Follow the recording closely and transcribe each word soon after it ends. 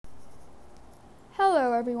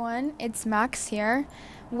everyone, it's Max here.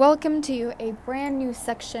 Welcome to a brand new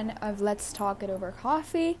section of Let's Talk It Over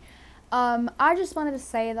Coffee. I just wanted to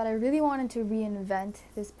say that I really wanted to reinvent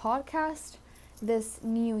this podcast this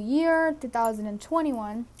new year,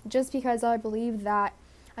 2021, just because I believe that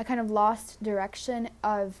I kind of lost direction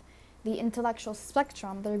of the intellectual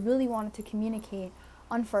spectrum that I really wanted to communicate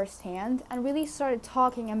on firsthand, and really started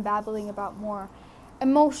talking and babbling about more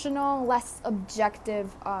emotional, less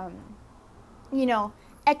objective,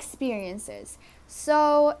 experiences.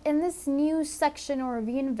 So in this new section or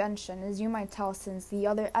reinvention, as you might tell since the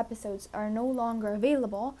other episodes are no longer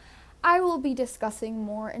available, I will be discussing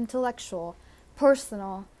more intellectual,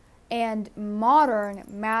 personal, and modern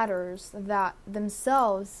matters that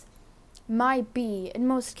themselves might be, in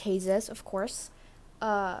most cases, of course,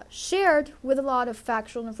 shared with a lot of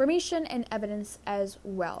factual information and evidence as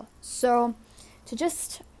well. So to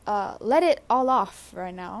just let it all off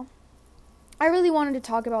right now, I really wanted to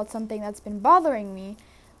talk about something that's been bothering me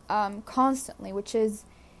constantly, which is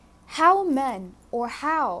how men, or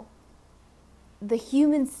how the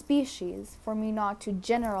human species, for me not to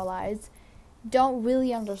generalize, don't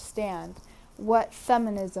really understand what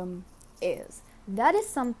feminism is. That is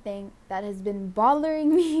something that has been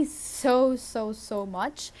bothering me so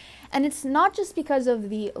much. And it's not just because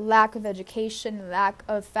of the lack of education, lack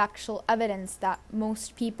of factual evidence that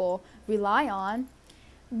most people rely on,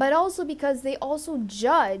 but also because they also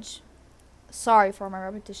judge, sorry for my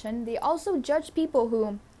repetition, they also judge people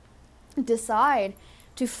who decide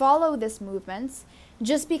to follow this movement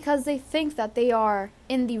just because they think that they are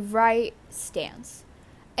in the right stance.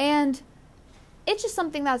 And it's just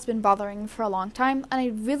something that's been bothering me for a long time, and I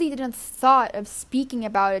really didn't thought of speaking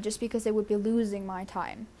about it just because I would be losing my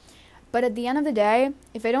time. But at the end of the day,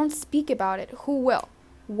 if I don't speak about it, who will?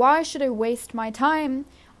 Why should I waste my time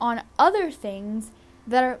on other things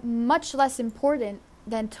that are much less important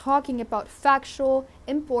than talking about factual,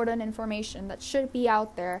 important information that should be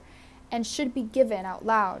out there and should be given out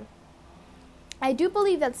loud? I do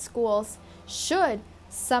believe that schools should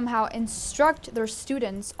somehow instruct their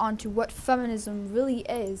students onto what feminism really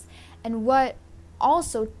is and what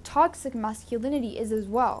also toxic masculinity is as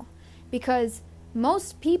well, because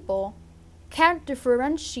most people can't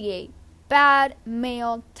differentiate bad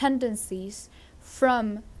male tendencies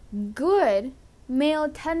from good male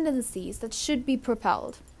tendencies that should be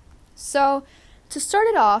propelled. So, to start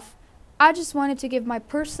it off, I just wanted to give my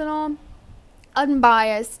personal,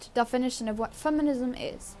 unbiased definition of what feminism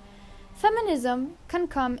is. Feminism can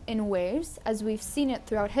come in waves, as we've seen it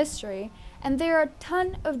throughout history, and there are a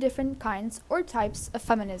ton of different kinds or types of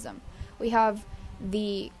feminism. We have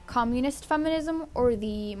the communist feminism or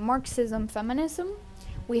the Marxism feminism.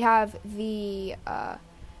 We have the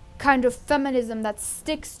kind of feminism that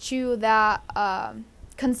sticks to that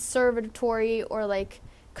conservatory or like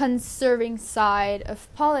conserving side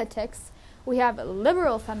of politics. We have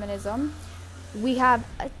liberal feminism. We have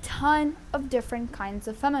a ton of different kinds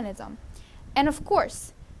of feminism. And of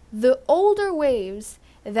course, the older waves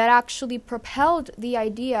that actually propelled the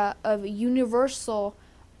idea of universal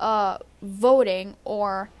voting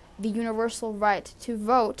or the universal right to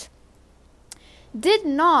vote did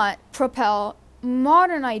not propel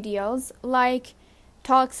modern ideals like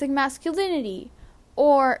toxic masculinity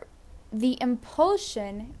or the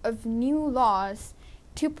impulsion of new laws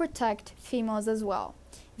to protect females as well.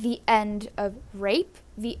 The end of rape,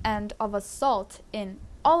 the end of assault in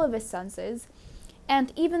all of its senses,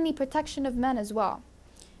 and even the protection of men as well.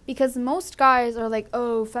 Because most guys are like,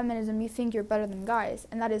 oh, feminism, you think you're better than guys,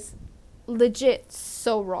 and that is legit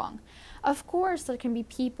so wrong. Of course, there can be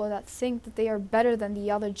people that think that they are better than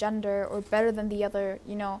the other gender or better than the other,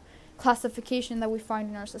 classification that we find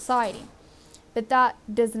in our society. But that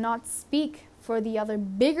does not speak for the other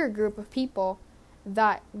bigger group of people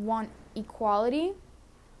that want equality,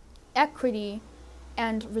 equity,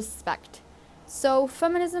 and respect. So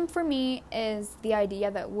feminism for me is the idea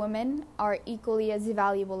that women are equally as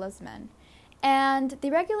valuable as men. And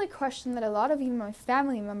the regular question that a lot of even my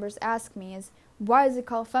family members ask me is, why is it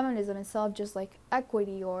called feminism instead of just like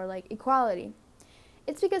equity or like equality?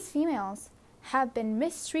 It's because females have been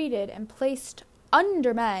mistreated and placed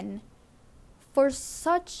under men for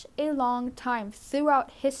such a long time throughout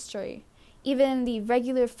history. Even in the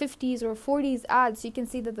regular 50s or 40s ads, you can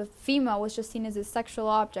see that the female was just seen as a sexual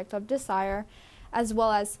object of desire, as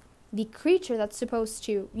well as the creature that's supposed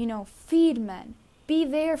to, feed men, be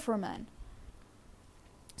there for men.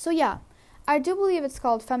 So yeah, I do believe it's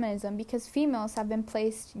called feminism because females have been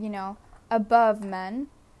placed, above men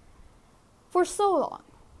for so long.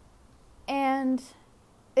 And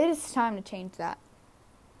it is time to change that.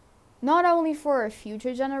 Not only for our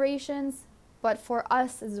future generations, but for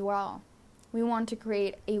us as well. We want to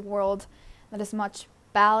create a world that is much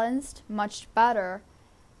balanced, much better,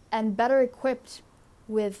 and better equipped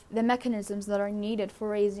with the mechanisms that are needed for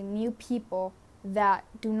raising new people that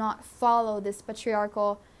do not follow this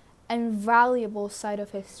patriarchal and valuable side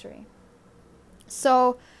of history.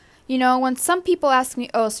 So, when some people ask me,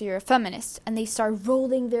 oh, so you're a feminist, and they start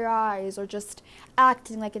rolling their eyes or just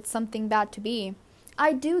acting like it's something bad to be,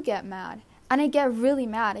 I do get mad. And I get really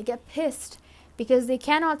mad. I get pissed because they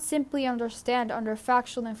cannot simply understand under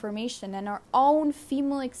factual information and our own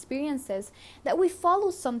female experiences that we follow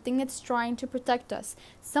something that's trying to protect us,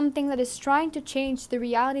 something that is trying to change the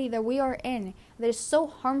reality that we are in, that is so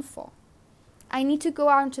harmful. I need to go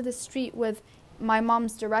out into the street with my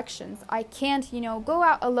mom's directions. I can't, go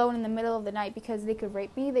out alone in the middle of the night because they could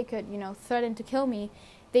rape me, they could, threaten to kill me,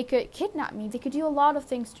 they could kidnap me, they could do a lot of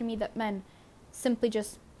things to me that men simply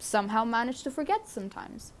just somehow manage to forget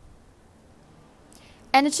sometimes.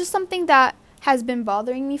 And it's just something that has been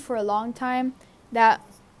bothering me for a long time that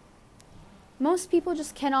most people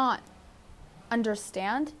just cannot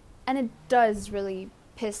understand, and it does really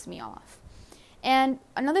piss me off. And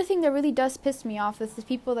another thing that really does piss me off is the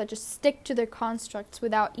people that just stick to their constructs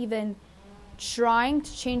without even trying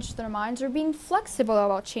to change their minds or being flexible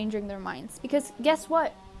about changing their minds. Because guess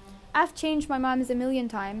what? I've changed my minds a million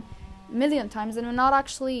times, and I'm not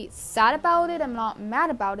actually sad about it. I'm not mad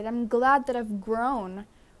about it. I'm glad that I've grown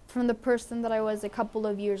from the person that I was a couple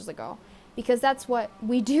of years ago. Because that's what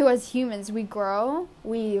we do as humans. We grow,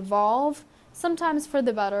 we evolve, sometimes for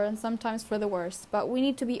the better and sometimes for the worse, but we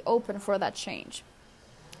need to be open for that change.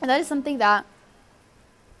 And that is something that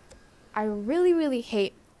I really, really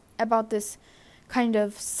hate about this kind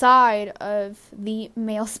of side of the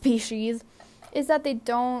male species, is that they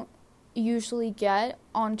don't usually get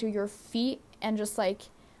onto your feet and just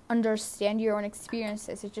understand your own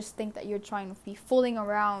experiences. They just think that you're trying to be fooling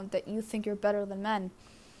around, that you think you're better than men.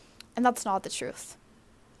 And that's not the truth.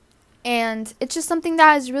 And it's just something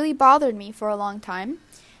that has really bothered me for a long time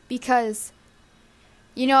because,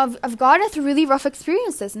 I've gone through really rough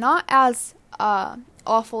experiences, not as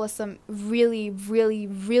awful as some really, really,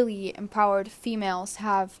 really empowered females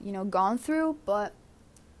have, gone through, but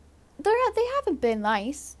they haven't been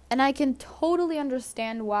nice. And I can totally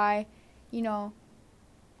understand why,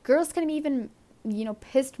 girls can be even,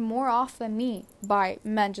 pissed more off than me by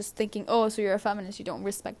men just thinking, oh, so you're a feminist, you don't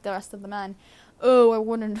respect the rest of the men. Oh, I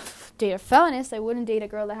wouldn't date a feminist. I wouldn't date a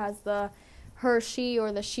girl that has the her, she,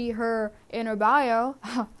 or the she, her in her bio.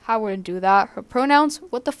 I wouldn't do that. Her pronouns?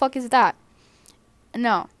 What the fuck is that?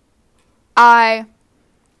 No. I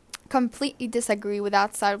completely disagree with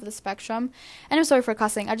that side of the spectrum. And I'm sorry for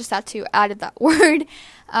cussing. I just had to add that word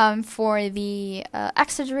for the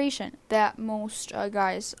exaggeration that most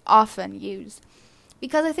guys often use.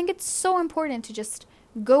 Because I think it's so important to just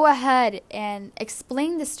go ahead and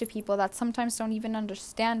explain this to people that sometimes don't even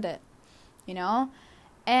understand it,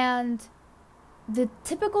 And the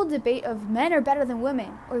typical debate of men are better than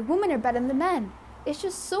women or women are better than men, it's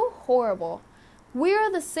just so horrible.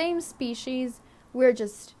 We're the same species, we're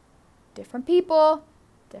just different people,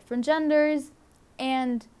 different genders,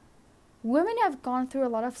 and women have gone through a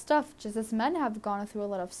lot of stuff just as men have gone through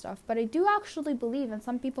a lot of stuff. But I do actually believe, and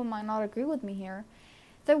some people might not agree with me here,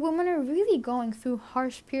 that women are really going through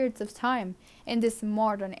harsh periods of time in this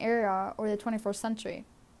modern era or the 21st century.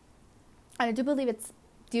 And I do believe it's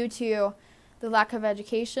due to the lack of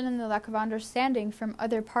education and the lack of understanding from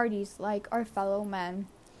other parties like our fellow men.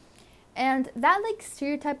 And that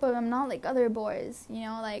stereotype of I'm not like other boys,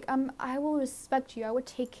 I will respect you, I would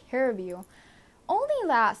take care of you, only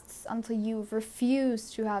lasts until you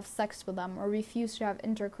refuse to have sex with them or refuse to have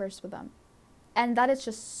intercourse with them. And that is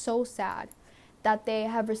just so sad. That they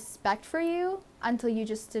have respect for you until you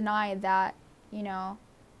just deny that,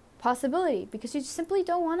 possibility. Because you simply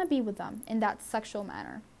don't want to be with them in that sexual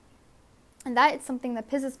manner. And that is something that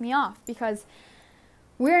pisses me off. Because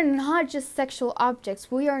we're not just sexual objects.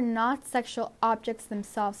 We are not sexual objects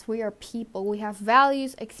themselves. We are people. We have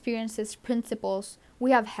values, experiences, principles. We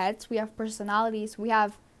have heads. We have personalities. We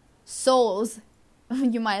have souls.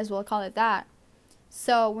 You might as well call it that.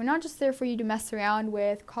 So we're not just there for you to mess around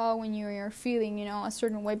with, call when you're feeling, a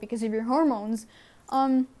certain way because of your hormones.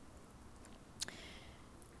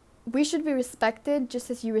 We should be respected just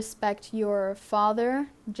as you respect your father,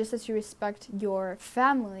 just as you respect your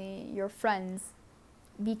family, your friends,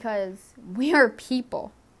 because we are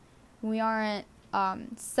people. We aren't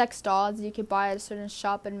sex dolls you could buy at a certain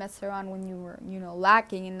shop and mess around when you were,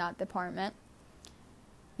 lacking in that department.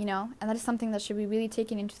 And that is something that should be really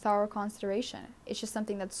taken into thorough consideration. It's just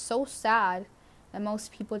something that's so sad that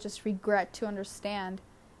most people just regret to understand.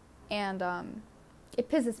 and it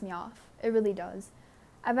pisses me off. It really does.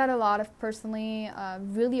 I've had a lot of personally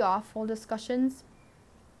really awful discussions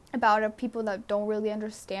about people that don't really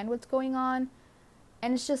understand what's going on,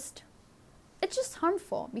 and it's just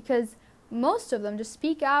harmful because most of them just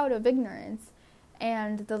speak out of ignorance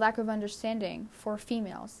and the lack of understanding for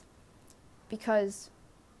females because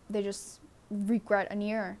they just regret an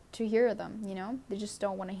ear to hear them, you know? They just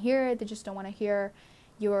don't want to hear it. They just don't want to hear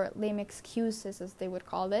your lame excuses, as they would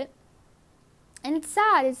call it. And it's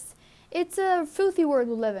sad. It's a filthy world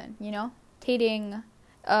we live in, you know?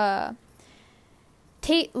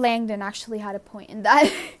 Tate Langdon actually had a point in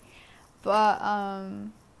that. But,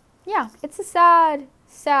 yeah, it's a sad,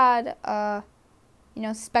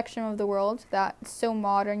 spectrum of the world that's so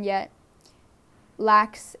modern yet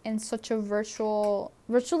lacks in such a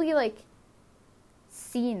virtually, like,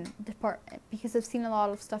 scene department, because I've seen a lot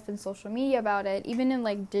of stuff in social media about it, even in,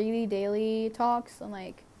 like, daily talks and,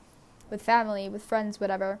 like, with family, with friends,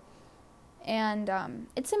 whatever. And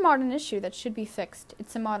it's a modern issue that should be fixed.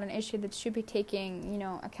 It's a modern issue that should be taking,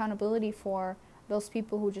 accountability for those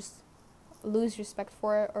people who just lose respect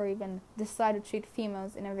for it or even decide to treat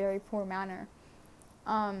females in a very poor manner.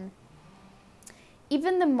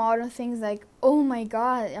 Even the modern things like, oh my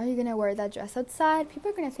god, are you going to wear that dress outside? People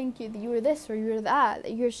are going to think you were this or you were that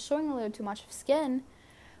you're showing a little too much of skin.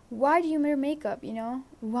 Why do you wear makeup,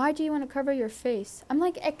 Why do you want to cover your face? I'm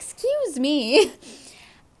like, excuse me.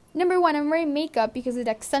 Number one, I'm wearing makeup because it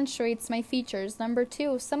accentuates my features. Number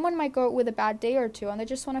two, someone might go out with a bad day or two and they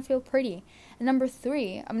just want to feel pretty. And number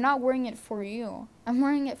three, I'm not wearing it for you. I'm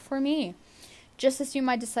wearing it for me. Just as you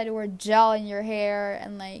might decide to wear gel in your hair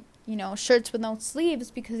and, like, shirts with no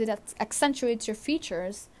sleeves because it accentuates your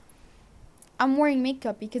features. I'm wearing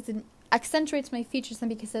makeup because it accentuates my features and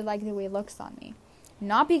because I like the way it looks on me.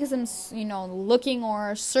 Not because I'm, looking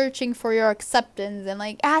or searching for your acceptance and,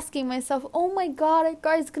 like, asking myself, oh my god, a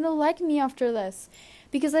guy's gonna like me after this.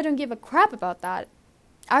 Because I don't give a crap about that.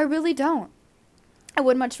 I really don't. I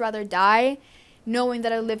would much rather die knowing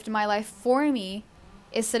that I lived my life for me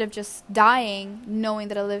instead of just dying knowing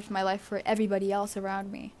that I lived my life for everybody else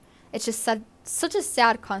around me. It's just such a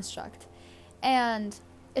sad construct. And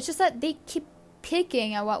it's just that they keep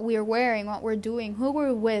picking at what we're wearing, what we're doing, who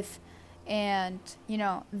we're with, and,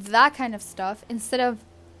 that kind of stuff, instead of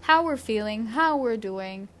how we're feeling, how we're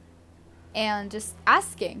doing, and just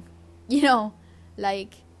asking,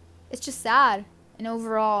 like, it's just sad and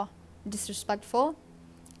overall disrespectful.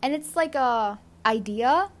 And it's like a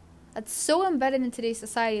idea that's so embedded in today's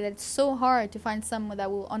society that it's so hard to find someone that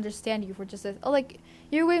will understand you for just this. Oh, like,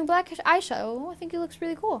 you're wearing black eyeshadow. Oh, I think it looks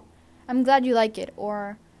really cool. I'm glad you like it.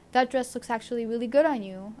 Or, that dress looks actually really good on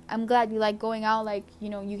you. I'm glad you like going out, like,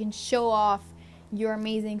 you can show off your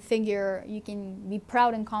amazing figure. You can be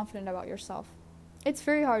proud and confident about yourself. It's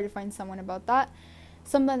very hard to find someone about that.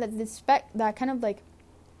 Someone that kind of, like,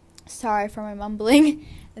 sorry for my mumbling,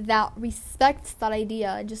 that respects that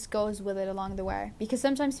idea and just goes with it along the way. Because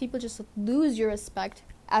sometimes people just lose your respect,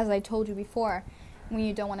 as I told you before, when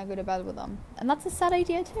you don't want to go to bed with them. And that's a sad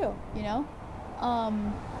idea too,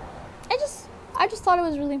 I just thought it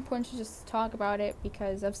was really important to just talk about it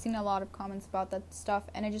because I've seen a lot of comments about that stuff,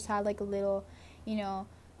 and I just had, like, a little,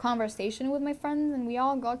 conversation with my friends, and we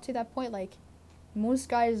all got to that point, like, most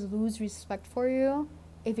guys lose respect for you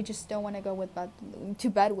if you just don't want to go to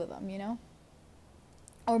bed with them,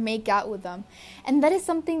 or make out with them. And that is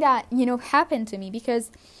something that, happened to me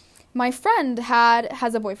because my friend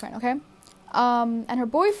has a boyfriend, okay? And her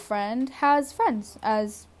boyfriend has friends,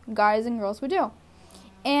 as guys and girls would do.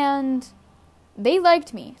 And they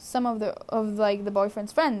liked me, some of the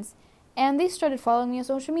boyfriend's friends. And they started following me on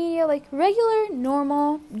social media like regular,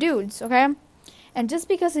 normal dudes, okay? And just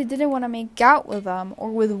because I didn't want to make out with them, or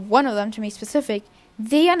with one of them to be specific,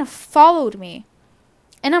 they unfollowed me.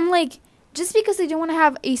 And I'm like, just because I don't want to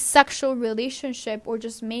have a sexual relationship or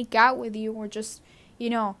just make out with you or just,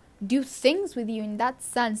 do things with you in that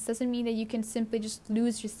sense doesn't mean that you can simply just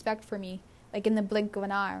lose respect for me, like, in the blink of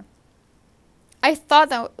an eye. I thought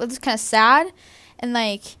that was kind of sad, and,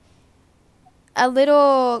 like, a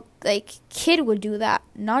little, like, kid would do that,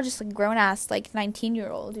 not just a grown-ass, like,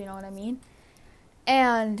 19-year-old, you know what I mean?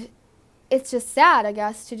 And it's just sad, I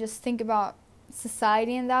guess, to just think about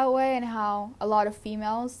society in that way and how a lot of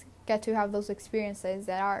females get to have those experiences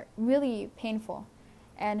that are really painful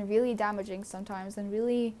and really damaging sometimes and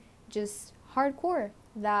really just hardcore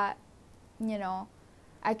that,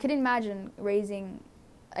 I could imagine raising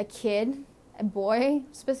a kid, a boy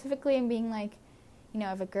specifically, and being like,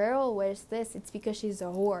 if a girl wears this, it's because she's a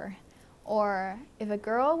whore. Or if a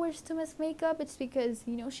girl wears too much makeup, it's because,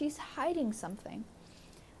 she's hiding something.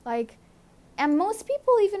 Like, And most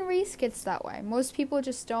people even raise kids that way. Most people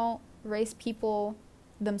just don't raise people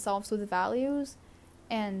themselves with values.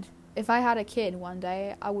 And if I had a kid one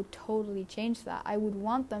day, I would totally change that. I would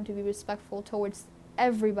want them to be respectful towards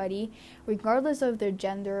everybody, regardless of their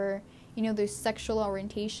gender, their sexual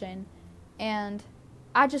orientation. And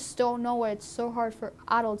I just don't know why it's so hard for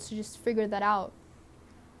adults to just figure that out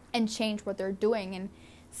and change what they're doing, and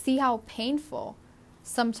see how painful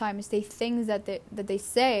sometimes the things that they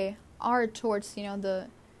say are towards, the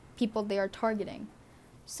people they are targeting.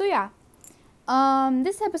 So yeah,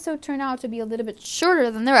 this episode turned out to be a little bit shorter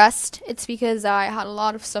than the rest. It's because I had a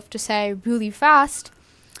lot of stuff to say really fast.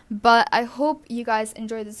 But I hope you guys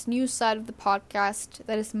enjoy this new side of the podcast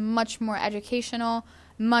that is much more educational,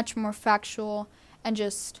 much more factual, and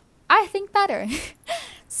just, I think, better.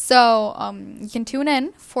 So, you can tune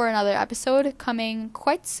in for another episode coming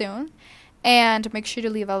quite soon. And make sure to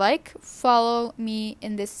leave a like, follow me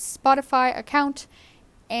in this Spotify account,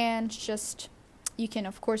 and just, you can,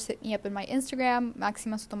 of course, hit me up in my Instagram,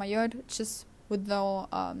 Maxima Sotomayor, just with no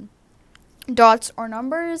dots or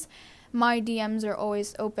numbers. My DMs are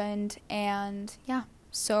always opened, and yeah.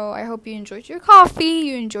 So I hope you enjoyed your coffee,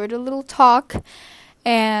 you enjoyed a little talk,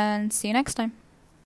 and see you next time.